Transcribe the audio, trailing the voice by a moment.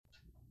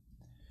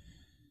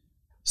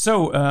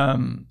So,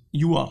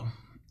 Johan,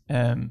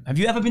 have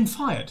you ever been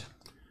fired?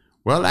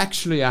 Well,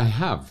 actually, I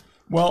have.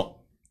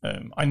 Well,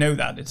 I know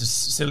that. It's a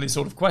silly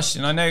sort of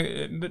question. I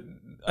know, but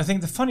I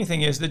think the funny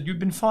thing is that you've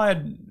been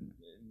fired,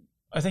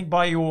 I think,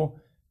 by your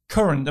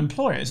current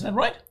employer. Isn't that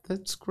right?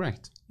 That's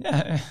correct.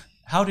 Yeah.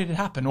 How did it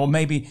happen? Or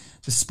maybe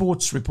the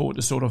sports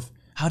reporter sort of,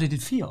 how did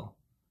it feel?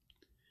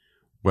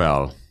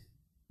 Well...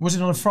 Was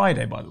it on a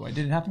Friday, by the way?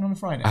 Did it happen on a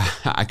Friday?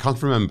 I can't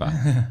remember.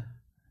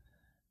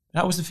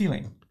 That was the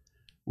feeling.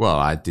 Well,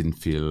 I didn't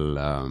feel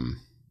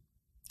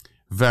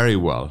very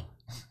well.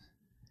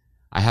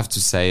 I have to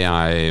say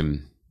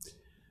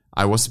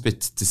I was a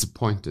bit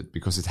disappointed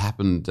because it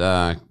happened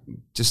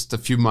just a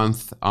few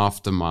months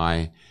after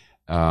my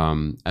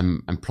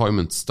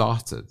employment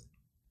started.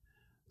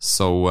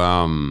 So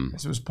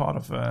this was part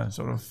of a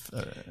sort of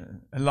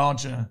a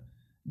larger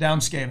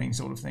downscaling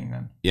sort of thing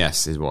then.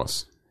 Yes, it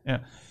was. Yeah.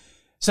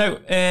 So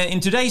in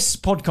today's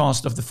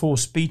podcast of the 4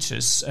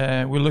 speeches,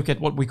 we'll look at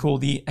what we call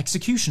the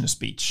executioner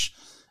speech.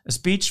 A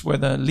speech where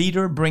the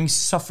leader brings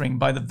suffering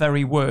by the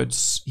very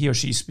words he or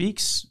she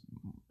speaks,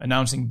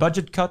 announcing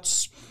budget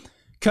cuts,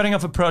 cutting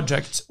off a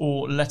project,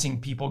 or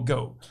letting people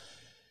go.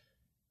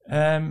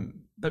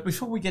 But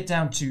before we get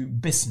down to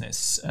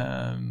business,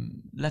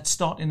 let's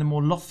start in the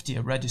more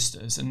loftier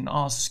registers and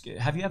ask,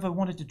 have you ever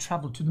wanted to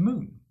travel to the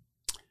moon?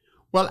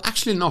 Well,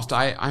 actually not.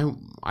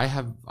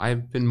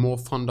 I've been more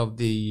fond of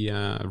the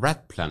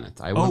red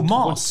planet.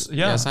 Mars.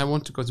 Yes, I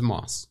want to go to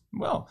Mars.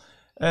 Well,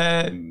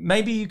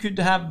 maybe you could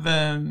have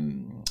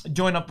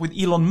join up with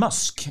Elon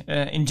Musk.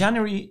 In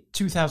January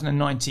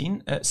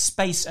 2019,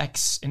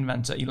 SpaceX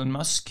inventor Elon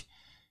Musk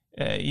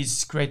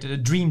he's created a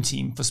dream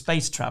team for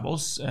space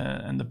travels,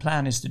 and the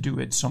plan is to do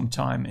it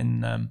sometime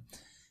in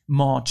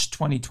March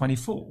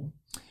 2024.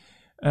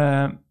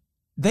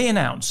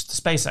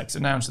 SpaceX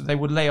announced that they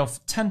would lay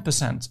off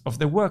 10% of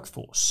their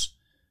workforce,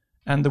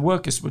 and the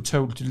workers were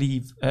told to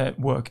leave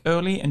work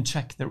early and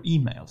check their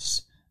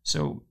emails.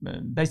 So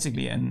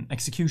basically an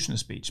executioner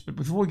speech. But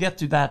before we get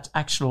to that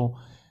actual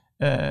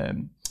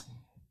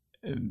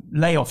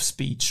layoff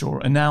speech or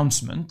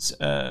announcement,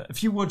 a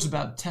few words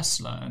about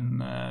Tesla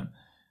and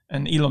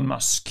Elon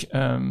Musk.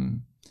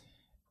 Well,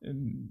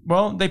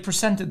 they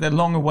presented their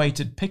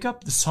long-awaited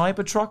pickup, the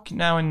Cybertruck,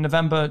 now in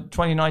November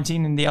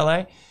 2019 in the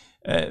LA.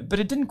 But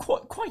it didn't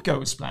quite go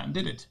as planned,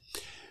 did it?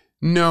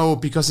 No,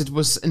 because it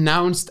was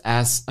announced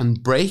as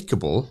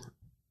unbreakable,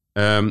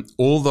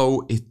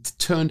 although it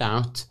turned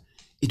out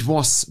it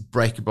was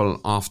breakable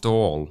after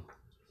all.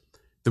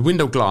 The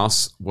window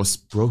glass was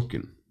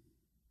broken.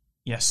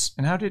 Yes,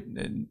 and how did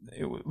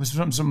it was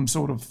from some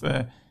sort of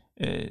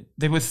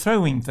they were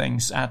throwing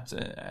things at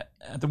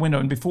the window,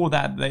 and before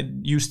that they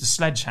used a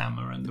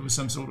sledgehammer, and there was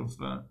some sort of.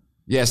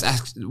 Yes,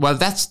 well,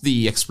 that's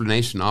the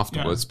explanation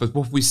afterwards. Yeah. But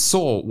what we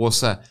saw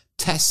was a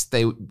test.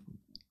 They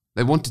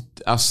wanted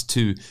us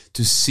to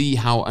see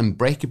how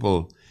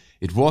unbreakable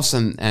it was,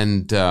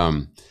 and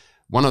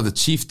one of the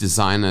chief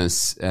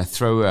designers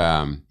threw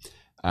a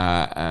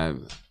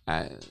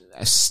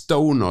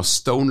stone or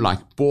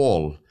stone-like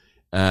ball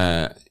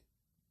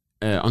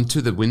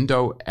onto the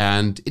window,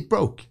 and it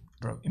broke.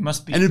 It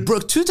must be, and it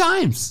broke 2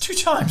 times. 2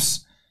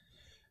 times.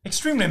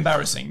 Extremely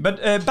embarrassing.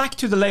 But back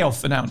to the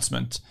layoff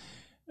announcement.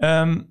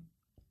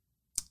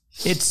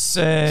 It's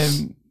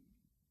with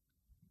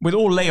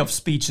all layoff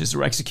speeches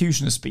or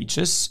executioner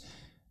speeches,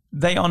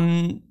 they are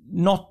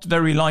not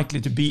very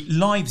likely to be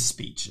live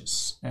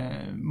speeches.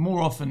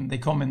 More often they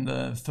come in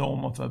the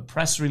form of a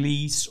press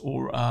release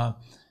or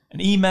an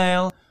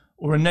email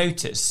or a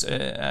notice.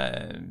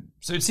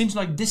 So it seems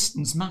like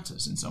distance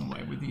matters in some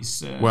way with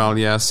these. Well,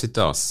 yes, it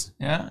does.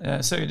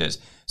 Yeah, so it is.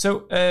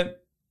 So.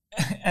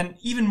 And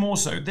even more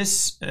so,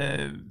 this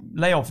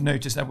layoff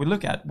notice that we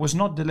look at was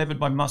not delivered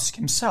by Musk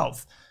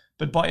himself,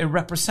 but by a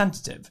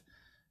representative.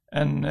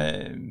 And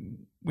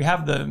we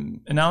have the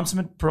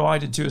announcement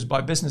provided to us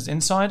by Business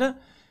Insider,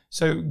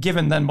 so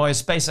given then by a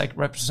SpaceX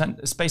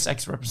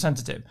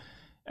representative.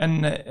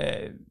 And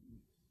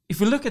if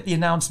we look at the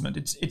announcement,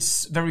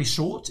 it's very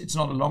short. It's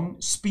not a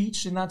long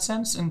speech in that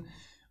sense. And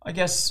I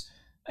guess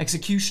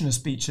executioner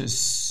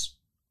speeches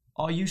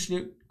are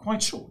usually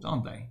quite short,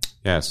 aren't they?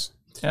 Yes.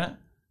 Yeah.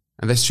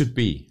 And they should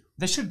be.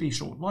 They should be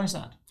short. Why is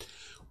that?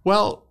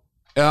 Well,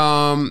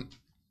 to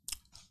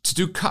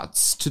do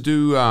cuts, to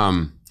do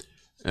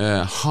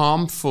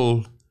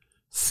harmful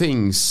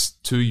things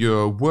to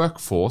your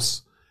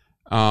workforce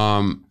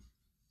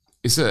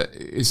is a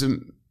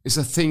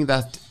thing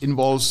that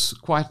involves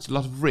quite a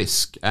lot of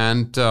risk,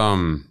 and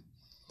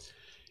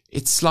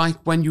it's like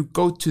when you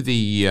go to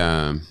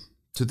do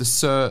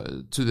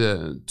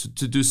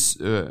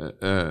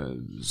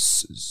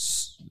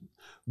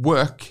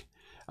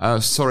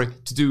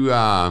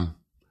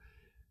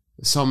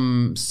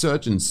some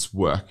surgeon's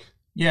work.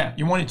 Yeah,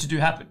 you want it to do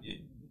happen.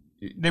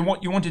 You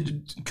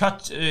wanted to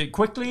cut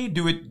quickly,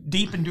 do it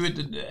deep, and do it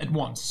at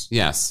once.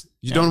 Yes,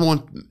 you don't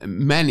want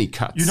many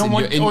cuts. You don't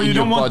want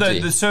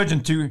the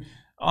surgeon to.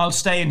 I'll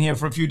stay in here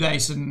for a few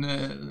days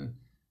and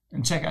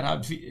check out how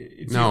it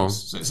feels. No.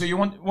 So you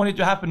want it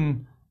to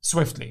happen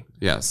swiftly.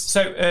 Yes.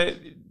 So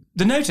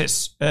the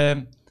notice,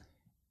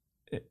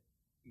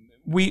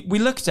 we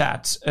looked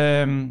at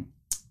in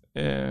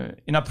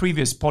our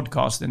previous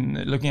podcast,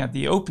 in looking at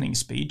the opening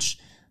speech,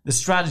 the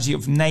strategy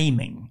of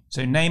naming.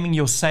 So naming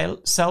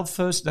yourself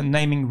first, then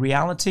naming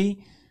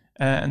reality,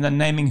 and then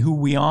naming who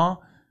we are,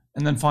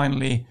 and then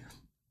finally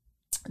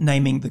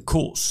naming the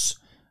course.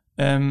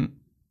 There's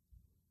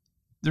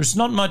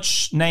not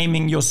much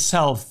naming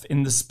yourself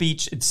in the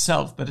speech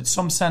itself, but in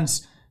some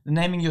sense, the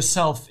naming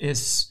yourself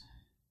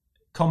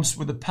comes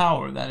with a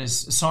power that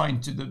is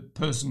assigned to the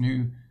person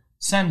who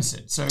sends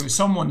it. So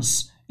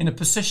someone's in a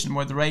position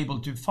where they're able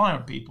to fire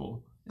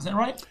people. Is that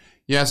right?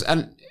 Yes,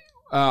 and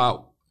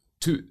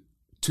to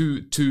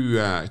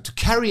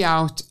carry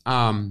out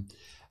an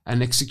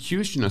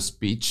executioner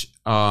speech,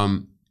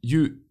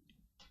 your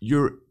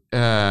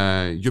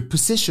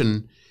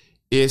position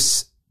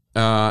is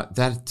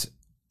that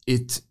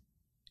it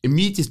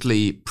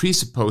immediately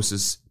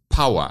presupposes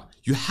power.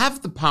 You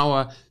have the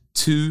power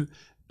to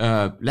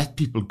let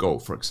people go,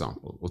 for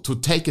example, or to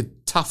take a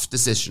tough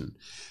decision.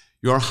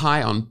 You are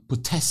high on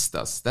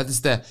potestas. That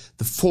is the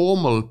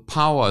formal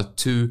power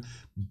to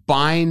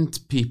bind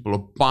people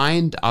or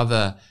bind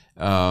other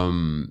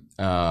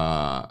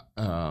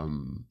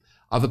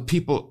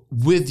people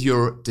with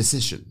your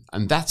decision,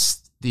 and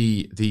that's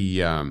the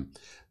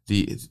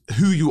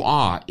who you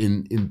are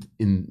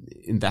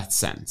in that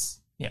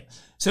sense. Yeah.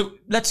 So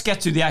let's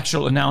get to the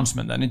actual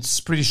announcement then. It's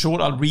pretty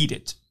short. I'll read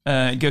it.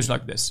 It goes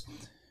like this.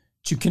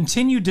 To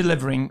continue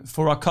delivering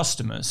for our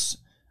customers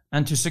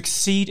and to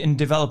succeed in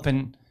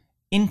developing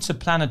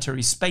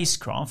interplanetary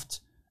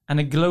spacecraft and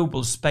a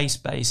global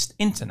space-based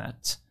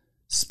internet,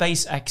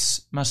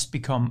 SpaceX must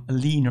become a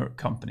leaner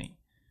company.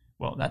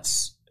 Well,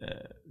 that's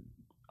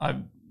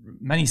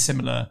many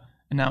similar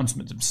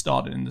announcements have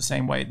started in the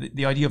same way.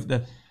 The idea of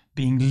the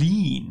being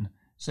lean.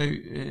 So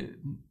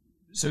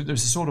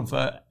there's a sort of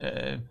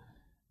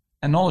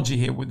analogy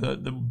here with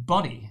the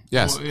body.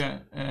 Yes.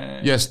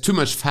 Yes. Too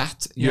much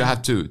fat. You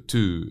have to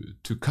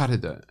cut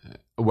it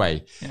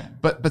away. Yeah.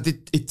 But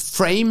it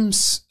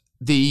frames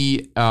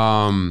the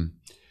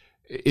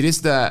it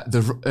is the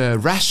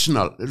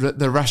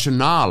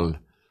rationale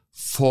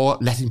for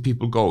letting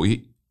people go.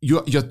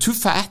 You're too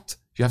fat.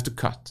 You have to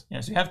cut.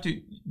 Yes. You have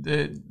to.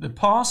 The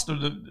past, or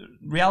the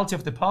reality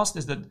of the past,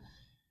 is that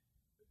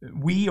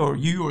we or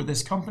you or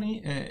this company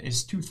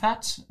is too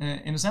fat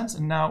in a sense,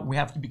 and now we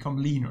have to become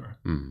leaner.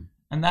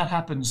 And that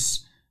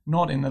happens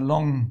not in a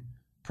long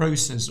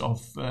process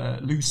of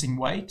losing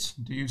weight,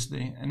 to use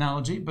the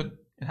analogy, but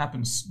it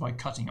happens by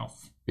cutting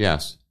off.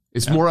 Yes,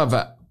 it's more of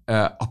a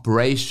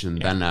operation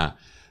than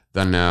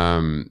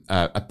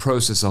a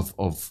process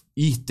of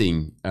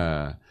eating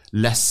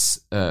less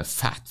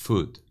fat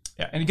food.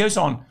 Yeah, and it goes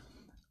on.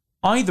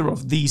 Either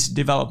of these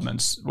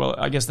developments, well,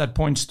 I guess that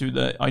points to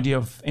the idea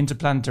of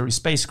interplanetary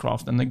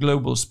spacecraft and the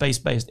global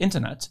space-based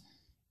internet,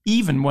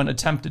 even when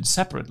attempted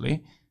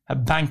separately,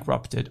 have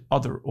bankrupted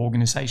other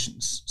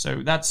organizations.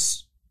 So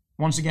that's,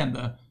 once again,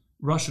 the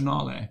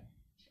rationale,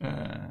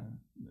 the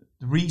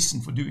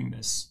reason for doing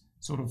this.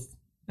 A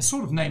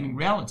sort of naming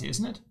reality,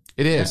 isn't it?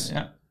 It is.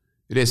 Yeah.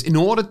 It is. In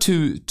order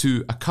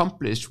to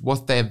accomplish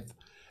what they've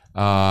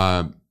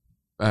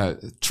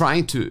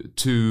trying to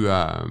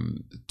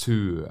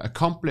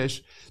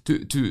accomplish,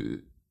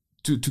 to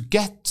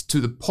get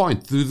to the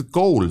point, to the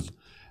goal,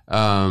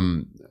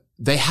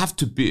 they have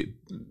to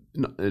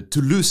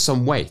lose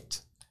some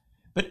weight.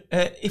 But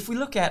if we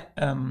look at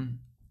an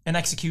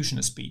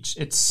executioner speech,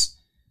 it's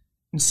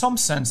in some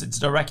sense it's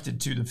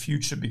directed to the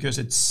future because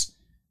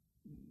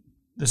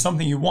there's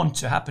something you want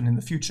to happen in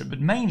the future. But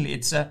mainly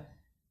it's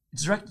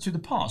directed to the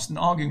past and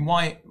arguing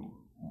why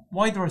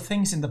there are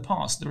things in the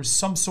past. There is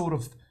some sort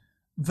of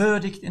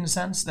verdict in a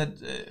sense that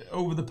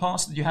over the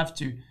past that you have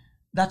to.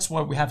 That's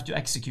why we have to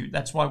execute.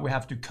 That's why we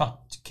have to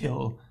cut,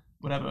 kill,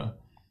 whatever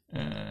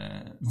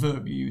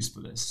verb you use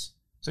for this.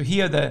 So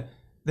here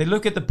they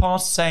look at the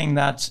past, saying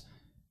that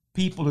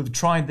people who've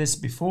tried this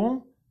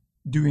before,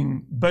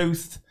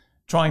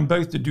 trying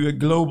both to do a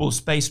global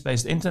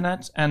space-based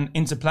internet and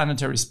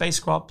interplanetary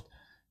spacecraft,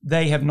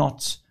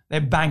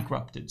 they're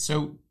bankrupted.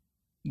 So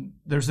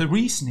there's a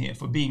reason here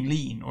for being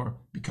lean or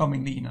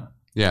becoming leaner.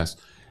 Yes.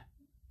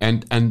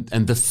 And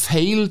the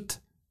failed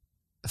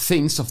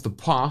things of the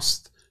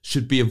past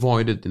should be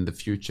avoided in the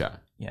future.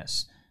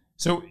 Yes.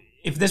 So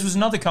if this was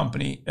another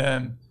company,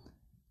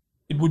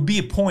 it would be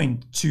a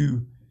point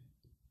to,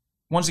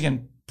 once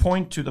again,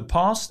 point to the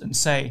past and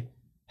say,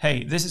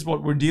 hey, this is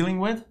what we're dealing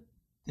with.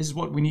 This is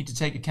what we need to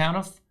take account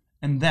of.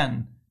 And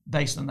then,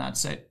 based on that,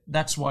 say,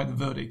 that's why the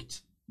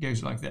verdict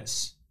goes like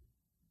this.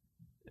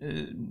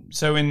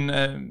 So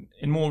in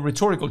more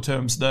rhetorical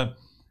terms, the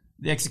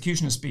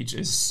executioner speech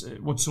is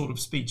what sort of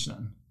speech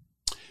then?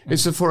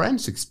 It's a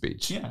forensic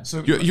speech. Yeah.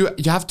 So you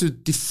have to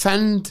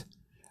defend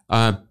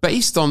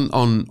based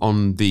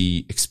on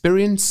the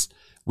experience.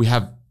 We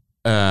have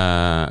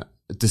made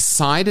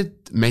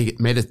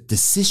a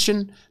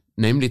decision,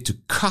 namely to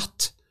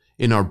cut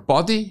in our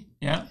body,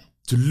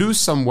 to lose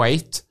some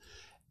weight,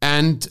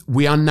 and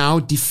we are now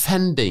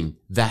defending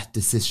that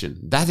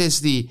decision. That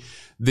is the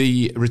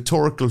the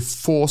rhetorical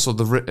force or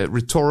the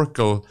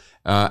rhetorical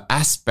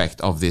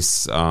aspect of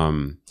this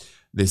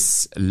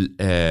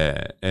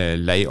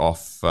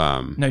layoff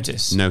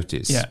notice.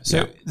 Yeah.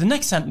 So the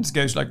next sentence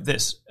goes like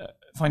this.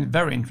 I find it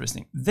very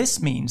interesting. This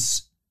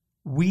means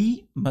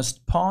we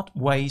must part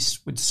ways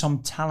with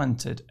some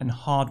talented and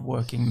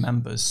hardworking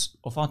members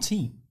of our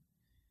team.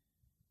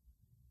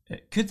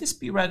 Could this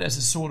be read as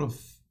a sort of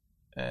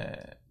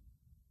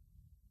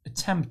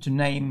attempt to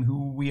name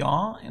who we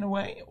are in a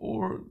way,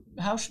 or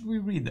how should we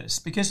read this?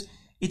 Because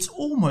it's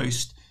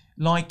almost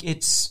like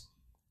it's,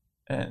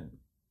 and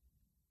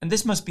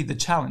this must be the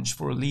challenge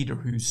for a leader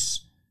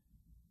who's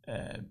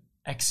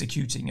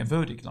executing a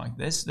verdict like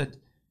this, that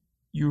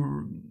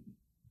you're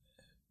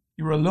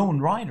a lone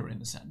rider in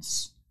a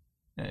sense.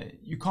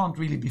 You can't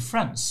really be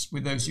friends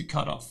with those you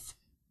cut off.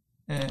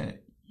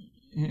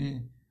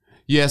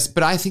 Yes,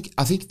 but I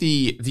think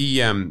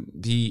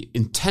the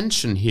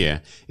intention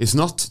here is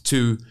not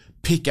to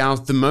pick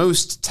out the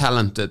most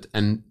talented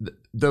and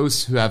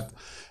those who have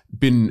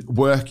been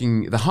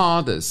working the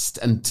hardest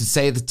and to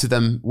say that to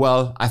them,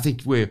 well, I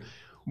think we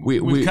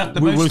will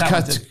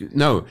cut.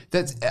 No,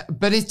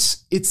 but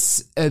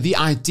it's the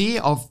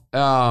idea of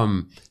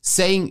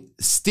saying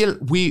still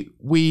we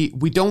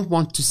don't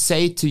want to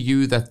say to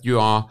you that you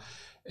are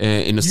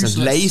in a sense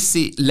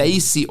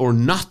lazy or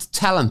not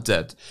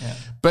talented,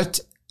 but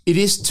it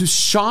is to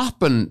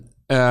sharpen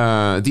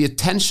the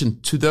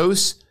attention to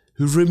those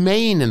who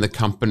remain in the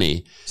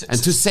company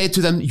and to say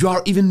to them, you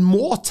are even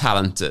more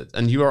talented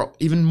and you are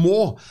even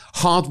more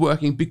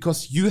hardworking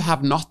because you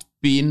have not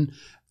been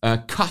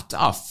cut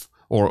off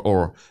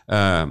or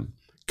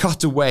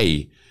cut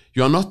away.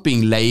 You are not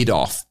being laid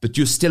off, but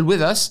you're still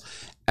with us.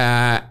 So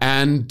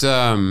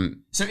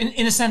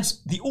in a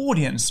sense, the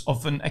audience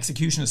of an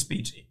executioner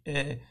speech,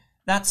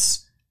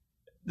 that's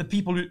the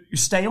people who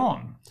stay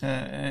on,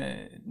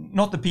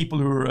 not the people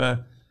who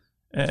are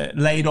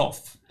laid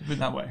off, to put it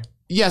that way.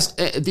 Yes,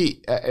 the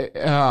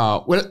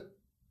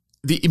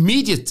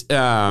immediate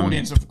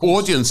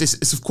audience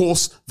is of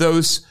course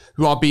those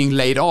who are being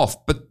laid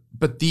off, but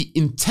the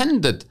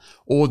intended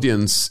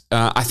audience,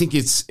 I think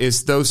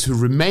is those who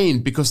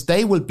remain, because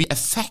they will be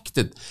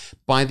affected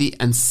by the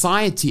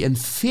anxiety and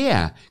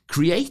fear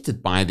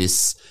created by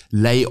this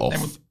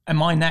layoff.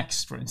 Am I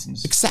next, for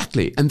instance?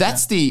 Exactly, and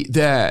that's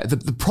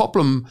the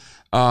problem.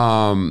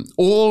 In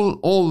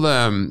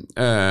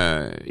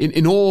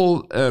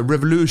all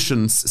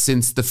revolutions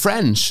since the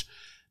French,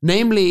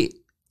 namely,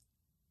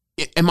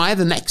 am I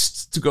the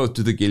next to go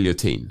to the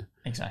guillotine?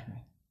 Exactly.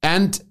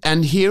 And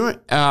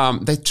here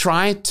they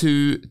try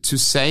to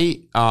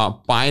say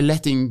by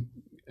letting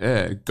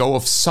go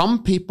of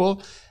some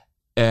people,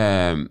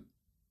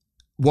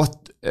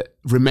 what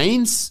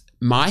remains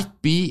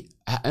might be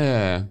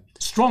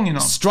strong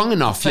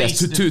enough, yes,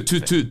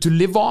 to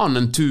live on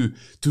and to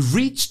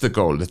reach the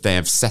goal that they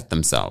have set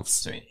themselves.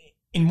 So,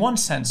 in one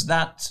sense,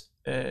 that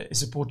is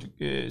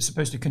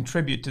supposed to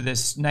contribute to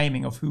this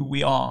naming of who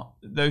we are,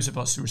 those of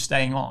us who are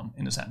staying on,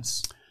 in a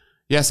sense.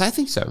 Yes, I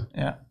think so.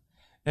 Yeah.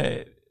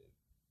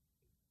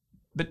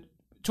 But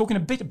talking a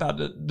bit about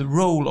the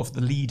role of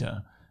the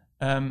leader,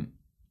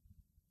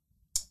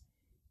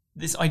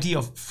 this idea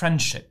of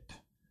friendship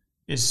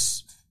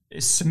is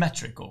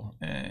symmetrical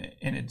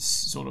in its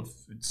sort of,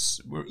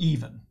 we're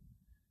even.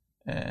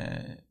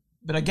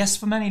 But I guess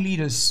for many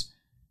leaders,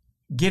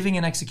 giving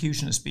an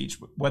executioner speech,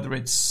 whether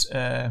it's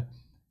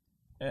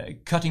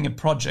cutting a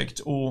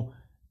project or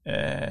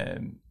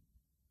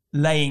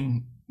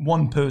laying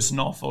one person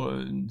off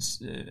or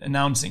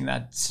announcing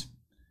that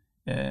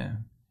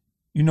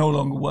you no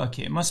longer work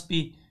here, must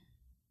be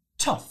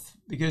tough,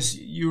 because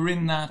you're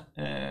in that,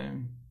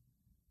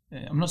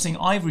 I'm not saying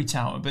ivory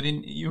tower, but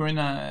you're in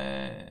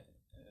a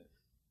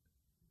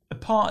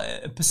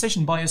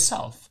position by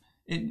yourself.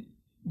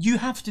 You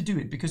have to do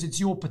it because it's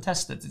your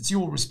potestas, it's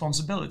your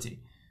responsibility.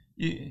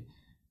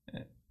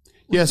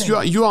 Yes,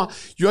 you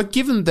are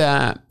given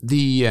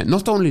the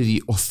not only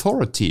the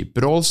authority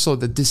but also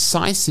the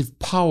decisive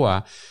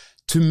power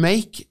to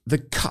make the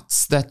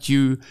cuts that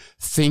you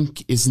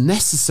think is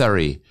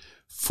necessary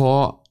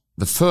for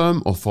the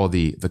firm or for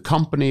the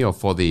company or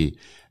for the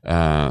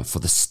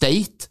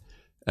state,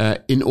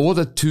 in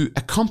order to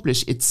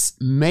accomplish its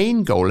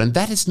main goal. And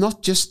that is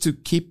not just to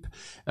keep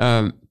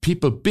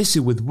people busy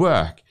with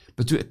work,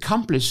 but to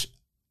accomplish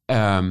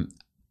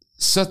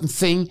certain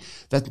thing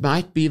that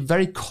might be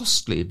very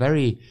costly,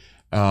 very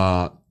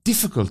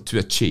difficult to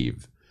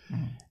achieve.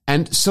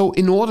 And so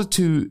in order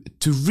to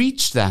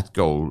reach that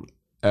goal,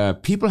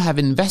 people have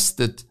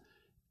invested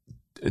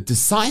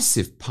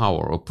decisive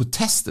power, or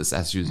potestas,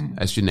 as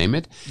you name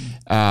it.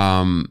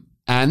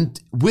 And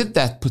with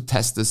that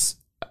potestas,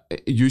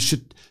 you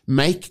should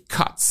make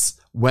cuts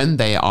when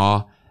they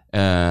are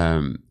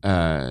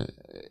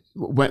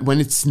when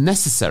it's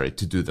necessary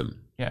to do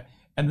them. Yeah,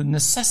 and the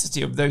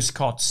necessity of those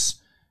costs,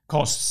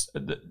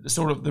 the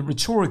sort of the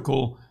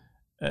rhetorical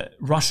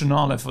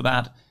rationale for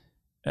that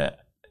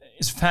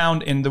is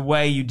found in the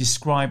way you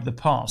describe the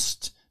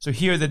past. So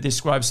here they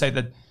say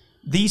that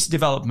these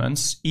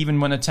developments, even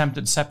when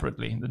attempted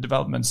separately, the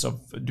developments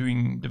of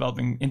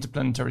developing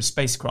interplanetary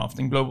spacecraft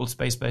and global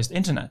space-based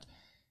internet,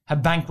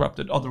 have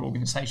bankrupted other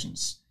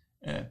organizations.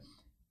 And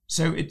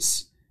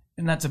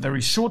that's a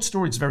very short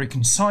story. It's very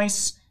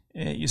concise.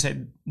 You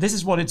say, this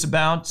is what it's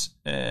about.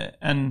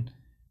 And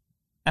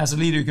as a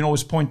leader, you can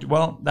always point to,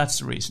 well, that's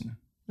the reason.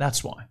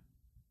 That's why.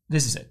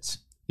 This is it.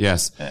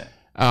 Yes.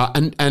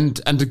 And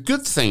the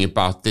good thing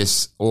about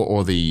this,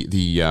 or the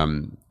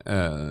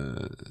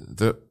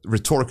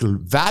rhetorical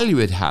value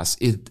it has,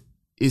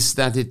 is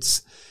that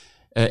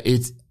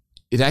it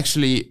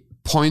actually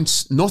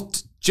points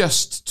not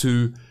just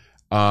to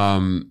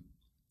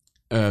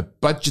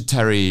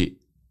budgetary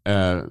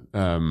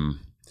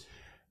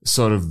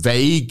sort of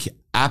vague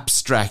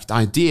abstract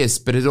ideas,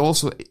 but it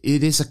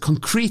is a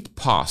concrete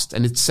past,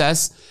 and it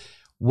says,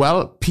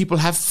 well, people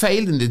have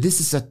failed in it. This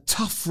is a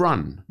tough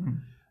run.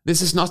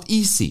 This is not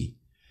easy.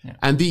 Yeah.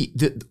 And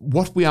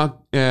what we are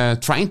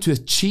trying to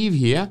achieve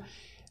here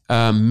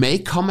may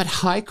come at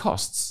high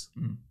costs.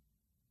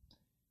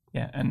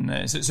 Yeah,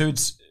 and so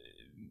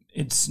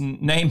it's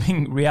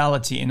naming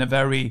reality in a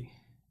very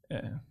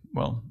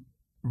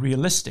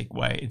realistic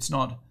way. It's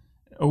not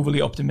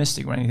overly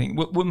optimistic or anything.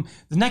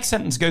 The next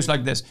sentence goes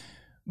like this: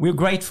 we're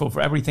grateful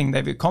for everything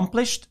they've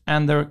accomplished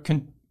and their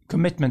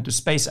commitment to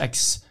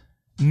SpaceX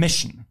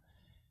mission.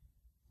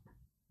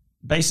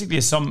 Basically,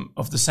 some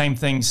of the same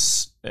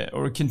things,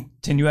 or a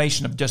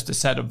continuation of just a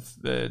set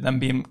of them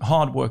being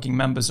hardworking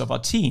members of our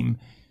team.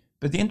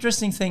 But the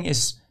interesting thing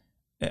is,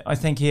 I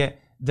think here,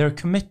 their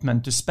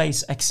commitment to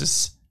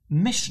SpaceX's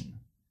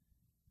mission.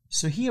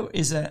 So here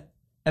is a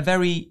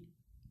very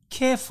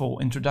careful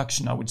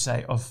introduction, I would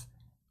say, of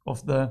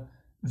the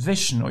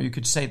vision, or you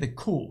could say the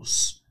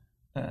course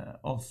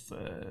or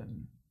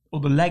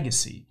the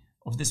legacy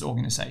of this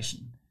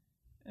organization.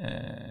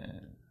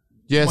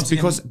 Yes,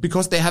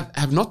 because they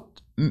have not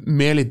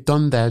merely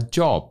done their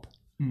job.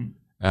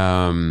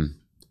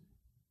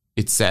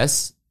 It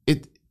says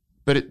it,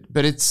 but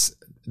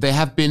they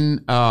have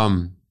been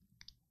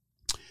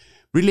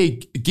really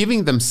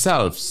giving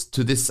themselves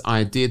to this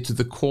idea, to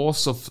the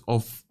cause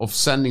of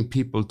sending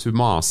people to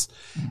Mars,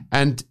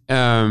 and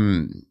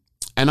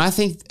I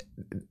think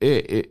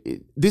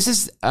this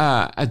is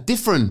a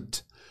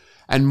different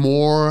and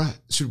more,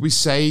 should we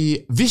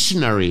say,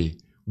 visionary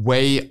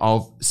way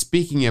of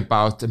speaking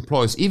about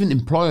employers, even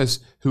employers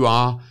who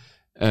are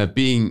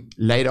being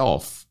laid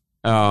off,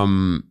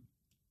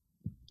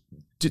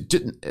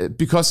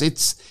 because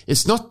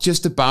it's not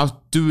just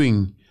about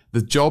doing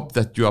the job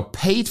that you are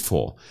paid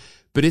for,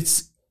 but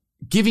it's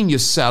giving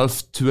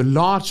yourself to a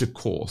larger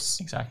cause.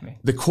 Exactly.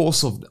 The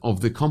cause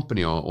of the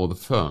company or the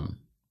firm.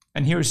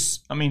 And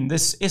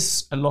this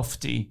is a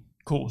lofty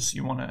cause.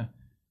 You want a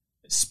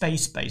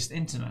space-based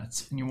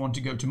internet and you want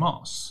to go to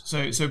Mars.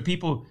 So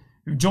people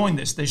who join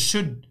this, they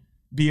should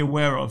be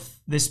aware of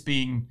this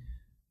being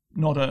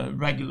not a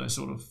regular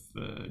sort of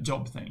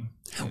job thing.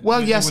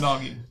 Well, yes, I would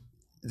argue.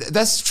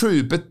 That's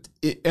true. But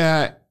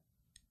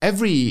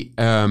every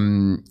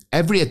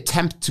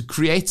attempt to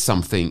create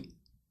something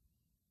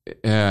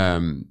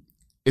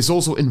is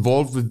also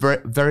involved with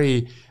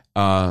very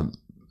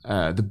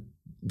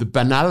the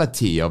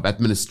banality of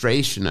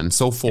administration and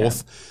so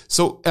forth. Yeah.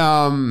 So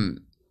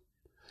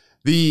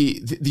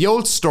the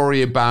old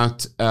story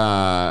about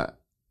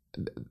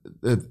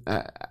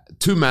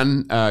two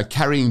men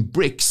carrying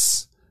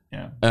bricks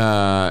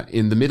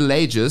in the Middle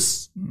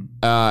Ages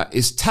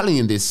is telling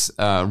in this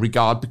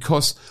regard,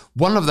 because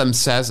one of them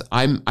says,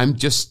 I'm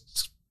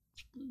just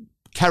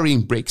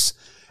carrying bricks,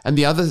 and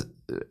the other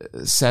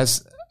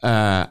says,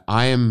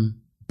 I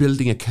am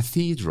building a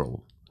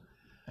cathedral.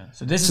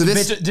 So this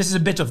is a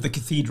bit of the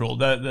cathedral,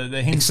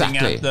 the hinting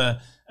exactly.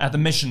 at the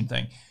mission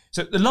thing.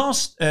 So the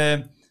last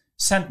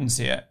sentence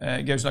here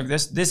goes like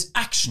this: this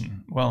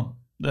action,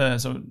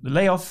 the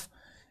layoff,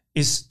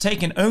 is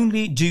taken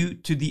only due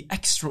to the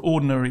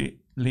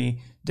extraordinarily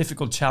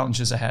difficult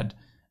challenges ahead,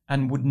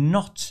 and would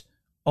not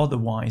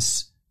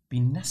otherwise be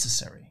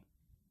necessary.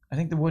 I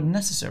think the word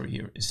 "necessary"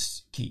 here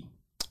is key.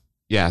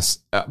 Yes,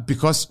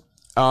 because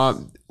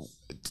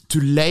to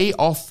lay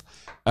off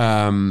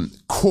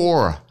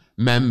core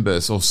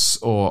members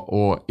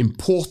or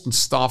important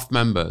staff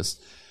members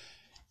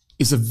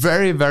is a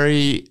very,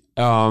 very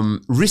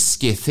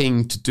risky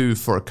thing to do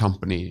for a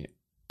company,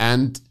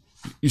 and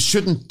you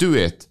shouldn't do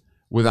it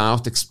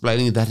without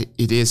explaining that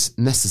it is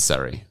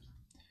necessary.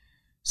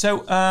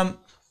 So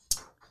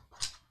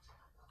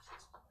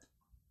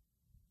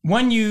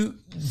when you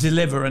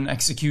deliver an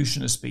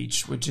executioner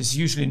speech, which is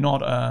usually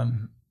not a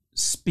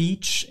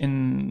speech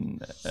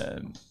in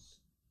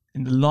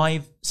the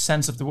live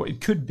sense of the word,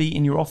 it could be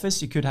in your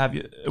office. You could have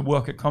a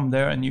worker come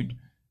there and you'd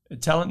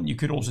tell him. You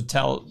could also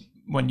tell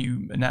when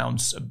you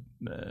announce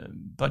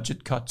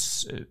budget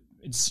cuts.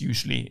 It's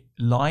usually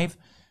live.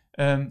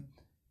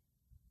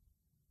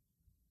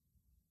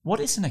 What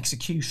is an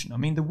execution? I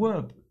mean, the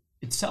verb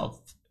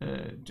itself,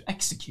 to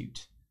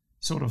execute,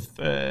 sort of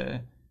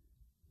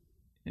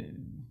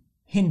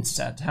hints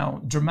at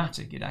how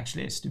dramatic it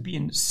actually is to be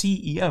a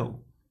CEO.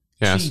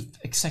 chief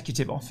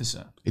executive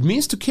officer. It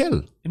means to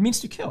kill. It means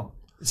to kill.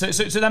 So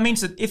that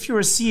means that if you're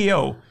a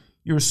CEO,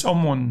 you're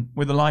someone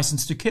with a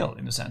license to kill,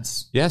 in a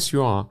sense. Yes,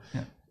 you are.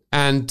 Yeah.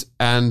 And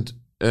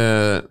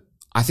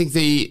I think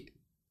the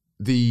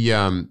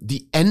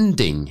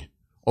ending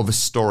of a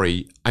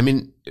story. I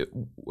mean,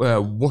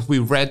 what we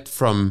read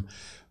from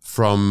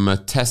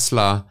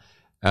Tesla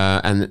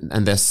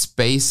and their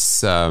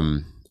space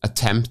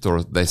attempt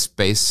or their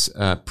space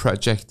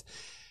project,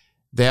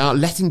 they are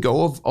letting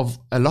go of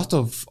a lot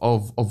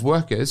of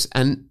workers,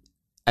 and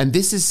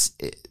this is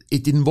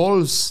it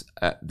involves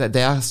that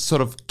they are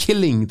sort of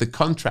killing the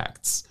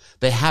contracts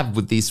they have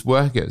with these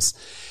workers.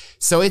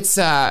 So it's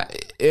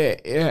and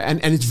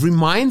it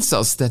reminds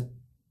us that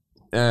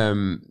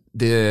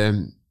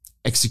the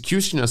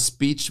executioner's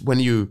speech, when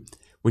you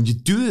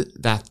do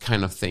that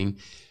kind of thing,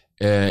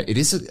 it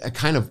is a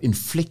kind of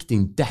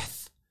inflicting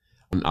death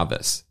on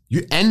others.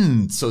 You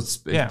end the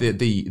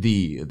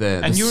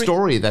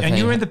story that, and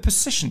you're in the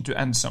position to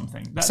end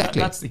something.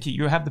 Exactly. That's the key.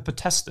 You have the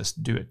potestas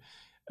to do it.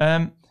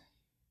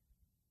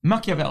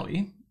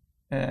 Machiavelli,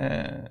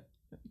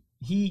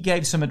 he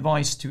gave some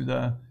advice to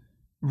the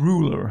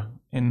ruler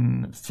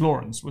in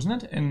Florence,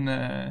 wasn't it, in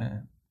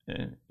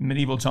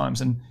medieval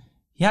times, and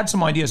he had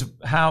some ideas of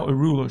how a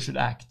ruler should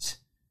act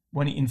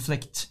when he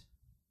inflicts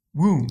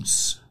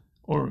wounds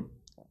or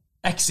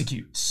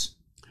executes.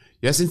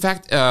 Yes, in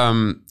fact, he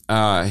marks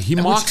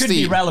which could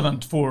be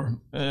relevant for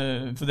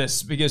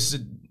this, because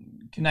it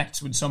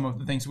connects with some of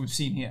the things we've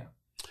seen here.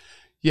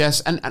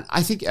 Yes, and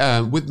I think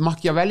with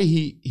Machiavelli,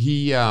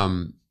 he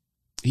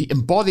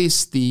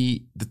embodies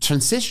the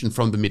transition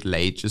from the Middle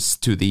Ages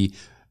to the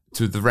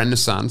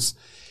Renaissance,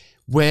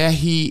 where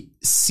he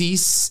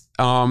sees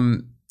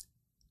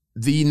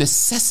the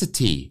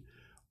necessity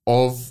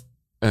of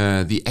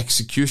the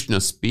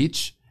executioner's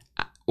speech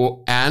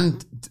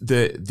and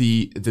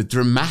the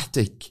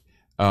dramatic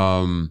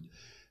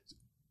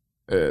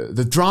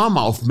the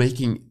drama of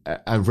making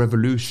a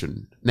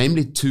revolution,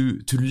 namely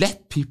to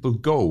let people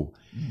go,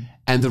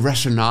 and the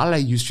rationale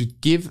you should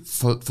give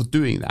for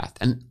doing that.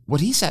 And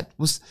what he said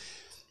was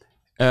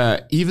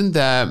even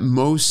the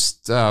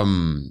most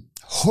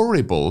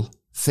horrible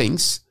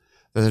things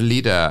that a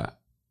leader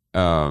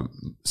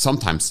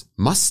sometimes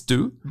must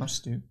do,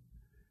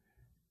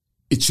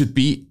 it should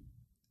be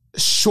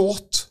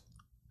short,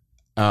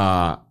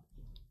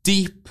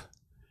 deep,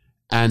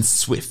 and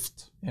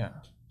swift. Yeah.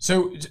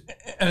 So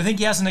I think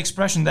he has an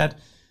expression that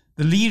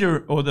the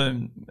leader or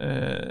the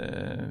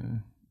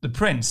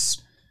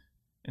prince,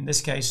 in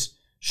this case,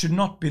 should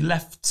not be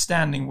left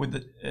standing with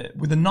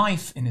a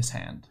knife in his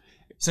hand.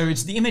 So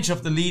it's the image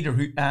of the leader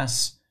who,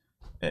 as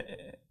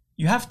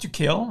you have to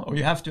kill or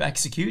you have to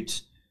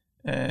execute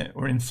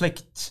or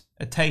inflict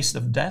a taste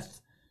of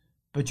death,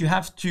 but you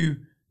have to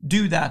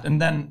do that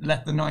and then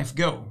let the knife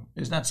go.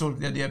 Is that sort of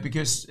the idea?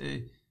 Because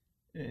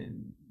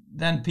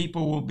then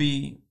people will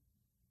be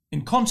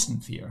in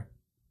constant fear.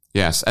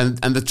 Yes, and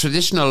the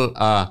traditional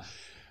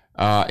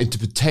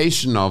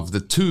interpretation of the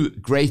two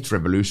great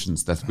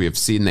revolutions that we have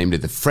seen, namely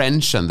the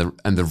French and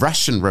the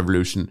Russian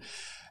Revolution,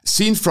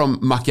 seen from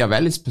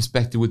Machiavelli's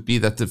perspective, would be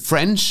that the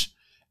French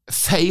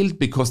failed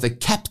because they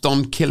kept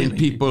on killing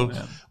people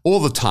all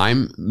the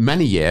time,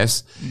 many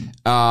years.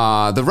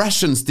 The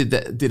Russians did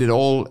it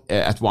all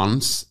at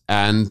once,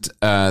 and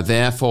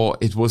therefore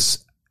it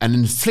was an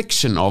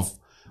infliction of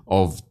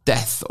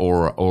death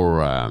or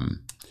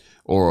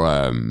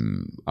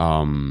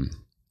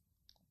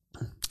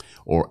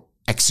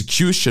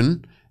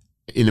execution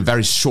in a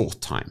very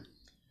short time.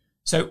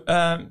 So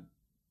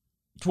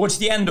towards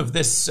the end of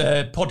this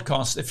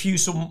podcast,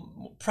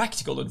 some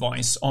practical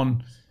advice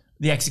on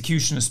the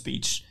executioner's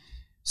speech.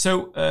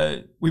 So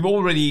we've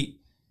already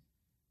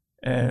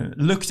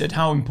looked at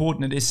how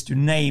important it is to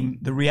name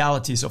the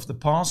realities of the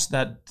past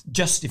that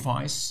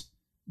justifies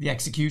the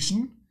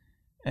execution.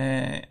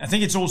 I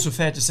think it's also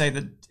fair to say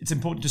that it's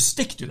important to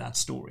stick to that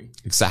story.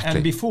 Exactly.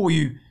 And before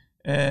you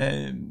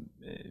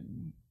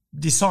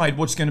decide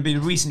what's going to be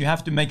the reason, you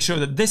have to make sure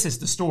that this is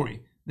the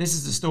story. This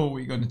is the story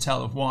we're going to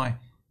tell of why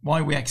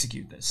we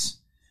execute this.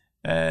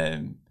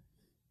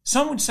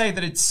 Some would say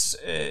that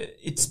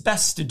it's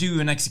best to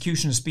do an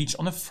execution speech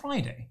on a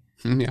Friday.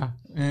 Yeah.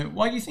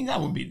 Why do you think that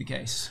would be the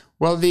case?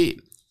 Well,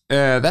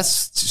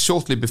 that's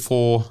shortly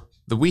before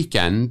the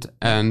weekend,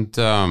 and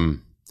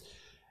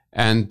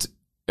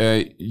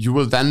you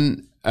will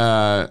then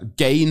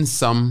gain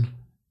some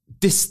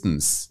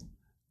distance,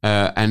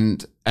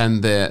 and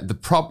the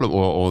problem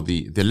or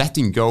the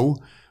letting go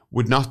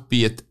would not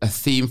be a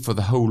theme for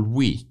the whole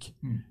week.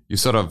 You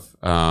sort of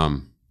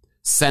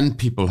send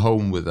people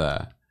home with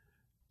a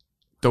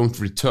 "don't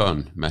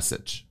return"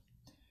 message.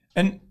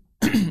 And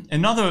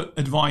another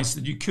advice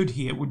that you could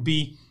hear would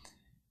be,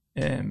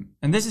 and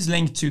this is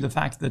linked to the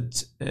fact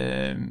that,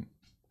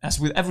 as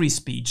with every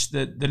speech,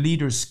 the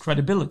leader's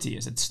credibility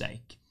is at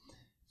stake.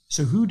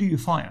 So who do you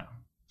fire?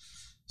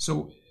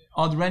 So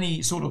are there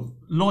any sort of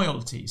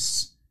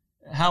loyalties?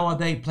 How are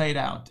they played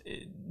out?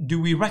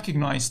 Do we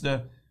recognize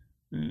the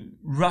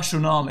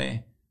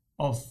rationale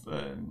of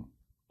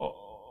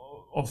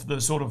of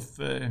the sort of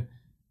the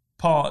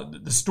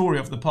story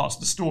of the past,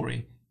 the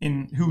story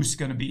in who's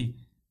going to be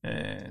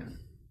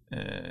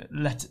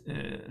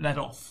let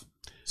off.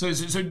 So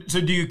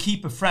do you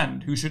keep a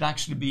friend who should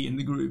actually be in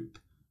the group?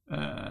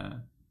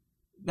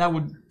 That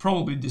would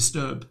probably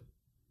disturb.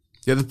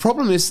 Yeah, the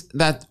problem is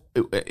that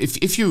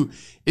if you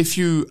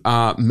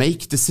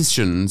make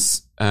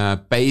decisions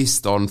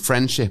based on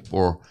friendship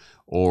or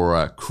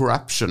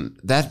corruption,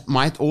 that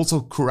might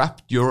also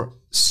corrupt your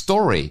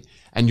story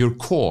and your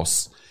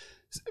cause.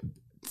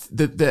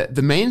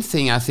 The main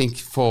thing I think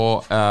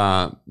for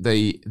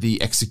the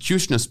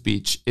executioner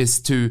speech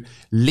is to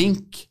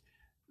link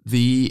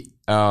the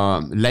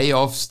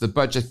layoffs, the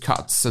budget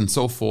cuts, and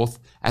so forth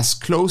as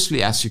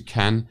closely as you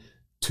can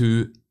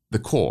to the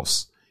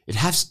cause. It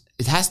has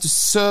to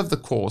serve the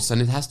cause,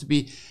 and it has to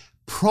be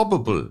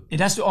probable. It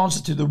has to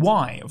answer to the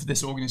why of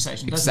this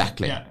organization.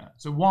 Exactly. Yeah.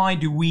 So why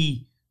do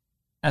we,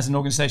 as an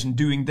organization,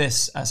 doing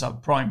this as our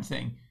prime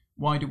thing,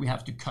 why do we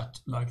have to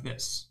cut like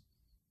this?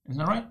 Isn't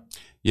that right?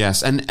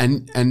 Yes, and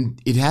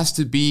it has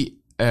to be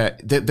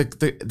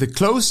the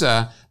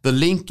closer the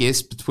link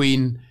is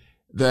between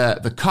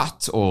the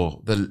cut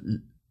or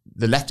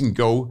the letting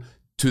go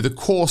to the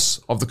course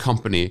of the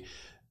company,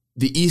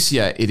 the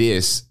easier it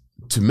is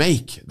to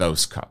make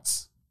those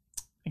cuts.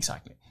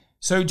 Exactly.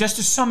 So just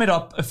to sum it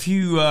up, a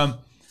few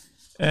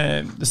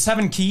the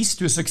 7 keys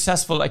to a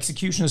successful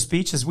executioner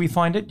speech, as we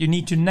find it. You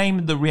need to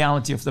name the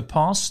reality of the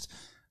past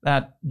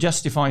that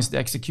justifies the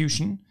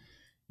execution.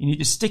 You need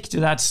to stick to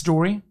that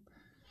story.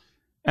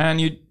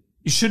 And you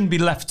shouldn't be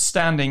left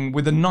standing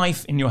with a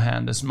knife in your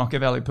hand, as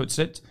Machiavelli puts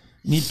it.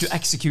 You need to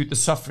execute the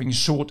suffering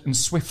short and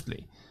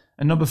swiftly.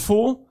 And number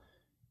 4,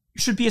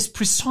 you should be as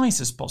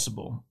precise as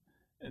possible.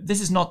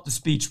 This is not the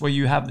speech where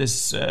you have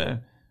this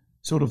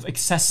sort of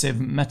excessive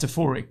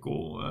metaphoric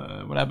or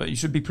whatever. You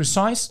should be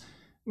precise,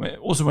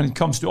 also when it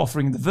comes to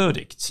offering the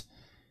verdict.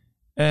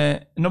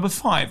 Number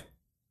 5,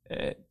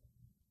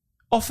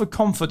 offer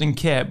comfort and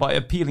care by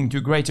appealing to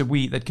a greater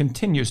we that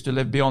continues to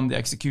live beyond the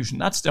execution.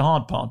 That's the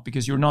hard part,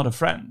 because you're not a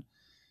friend.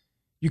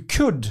 You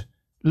could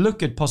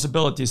look at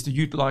possibilities to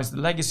utilize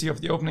the legacy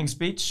of the opening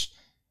speech,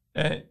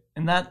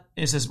 and that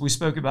is, as we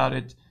spoke about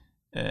it,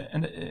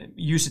 and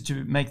use it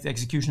to make the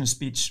executioner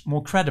speech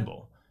more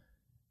credible.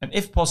 And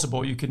if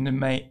possible, you can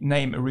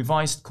name a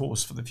revised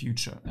course for the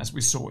future, as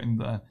we saw in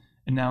the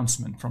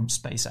announcement from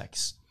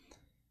SpaceX.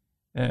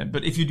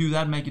 But if you do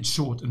that, make it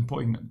short and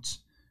poignant.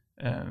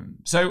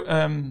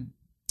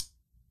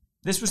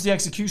 This was the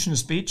executioner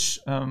speech,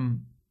 a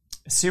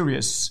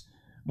serious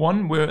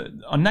one, where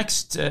our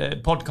next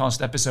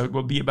podcast episode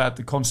will be about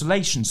the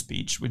consolation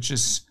speech, which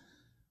is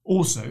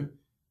also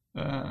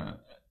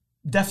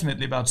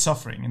definitely about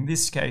suffering. In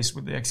this case,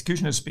 with the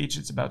executioner speech,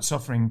 it's about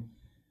suffering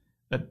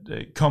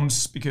that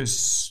comes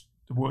because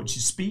the words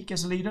you speak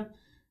as a leader.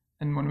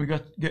 And when we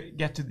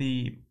get to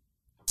the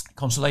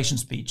consolation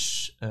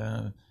speech,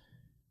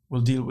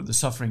 we'll deal with the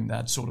suffering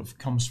that sort of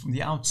comes from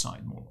the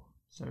outside more.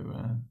 So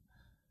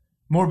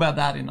more about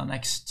that in our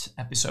next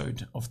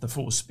episode of the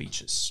 4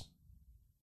 speeches.